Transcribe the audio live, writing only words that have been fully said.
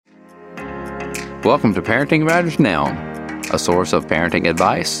Welcome to Parenting Matters Now, a source of parenting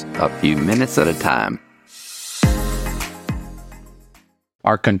advice a few minutes at a time.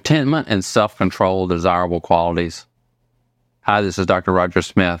 Are contentment and self-control desirable qualities? Hi, this is Dr. Roger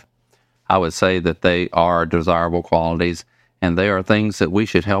Smith. I would say that they are desirable qualities, and they are things that we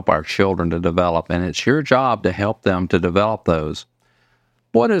should help our children to develop, and it's your job to help them to develop those.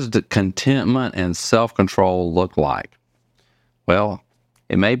 What does the contentment and self-control look like? Well,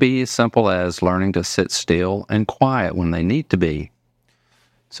 it may be as simple as learning to sit still and quiet when they need to be.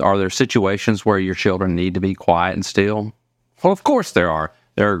 So are there situations where your children need to be quiet and still? Well, of course there are.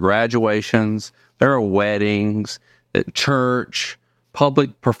 There are graduations, there are weddings, at church,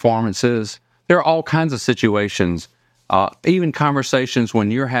 public performances. There are all kinds of situations, even conversations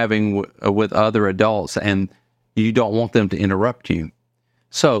when you're having with other adults and you don't want them to interrupt you.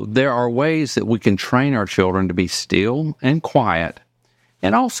 So there are ways that we can train our children to be still and quiet,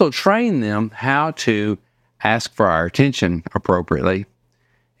 and also train them how to ask for our attention appropriately,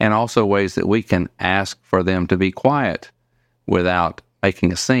 and also ways that we can ask for them to be quiet without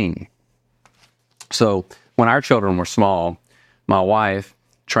making a scene. So when our children were small, my wife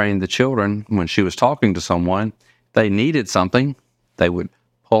trained the children when she was talking to someone, they needed something, they would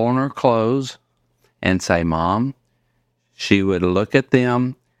pull on her clothes and say, "Mom." She would look at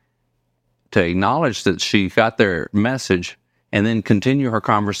them to acknowledge that she got their message and then continue her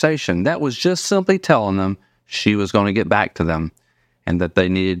conversation. That was just simply telling them she was going to get back to them and that they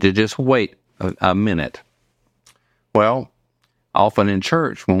needed to just wait a minute. Well, often in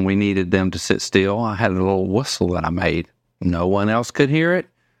church, when we needed them to sit still, I had a little whistle that I made. No one else could hear it,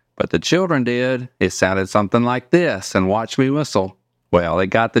 but the children did. It sounded something like this, and watch me whistle. Well, it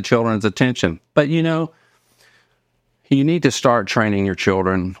got the children's attention. But you need to start training your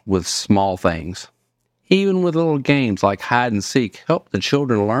children with small things. Even with little games like hide and seek, help the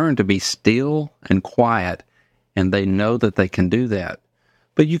children learn to be still and quiet, and they know that they can do that.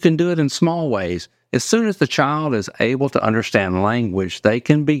 But you can do it in small ways. As soon as the child is able to understand language, they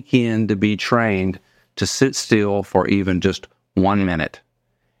can begin to be trained to sit still for even just 1 minute.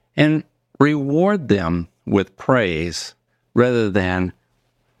 And reward them with praise rather than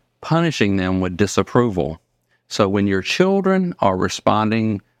punishing them with disapproval. So when your children are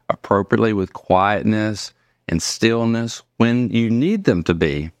responding appropriately with quietness and stillness when you need them to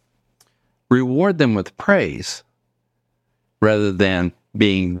be, reward them with praise rather than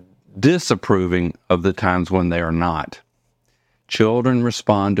being disapproving of the times when they are not. Children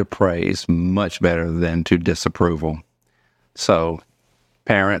respond to praise much better than to disapproval. So,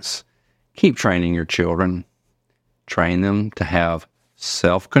 parents, keep training your children. Train them to have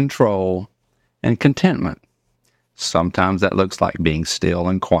self-control and contentment. Sometimes that looks like being still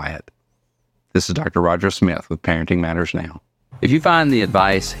and quiet. This is Dr. Roger Smith with Parenting Matters Now. If you find the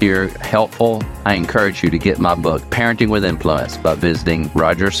advice here helpful, I encourage you to get my book, Parenting with Influence, by visiting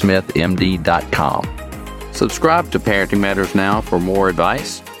rogersmithmd.com. Subscribe to Parenting Matters Now for more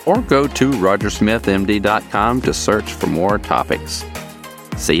advice, or go to rogersmithmd.com to search for more topics.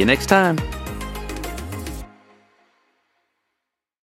 See you next time.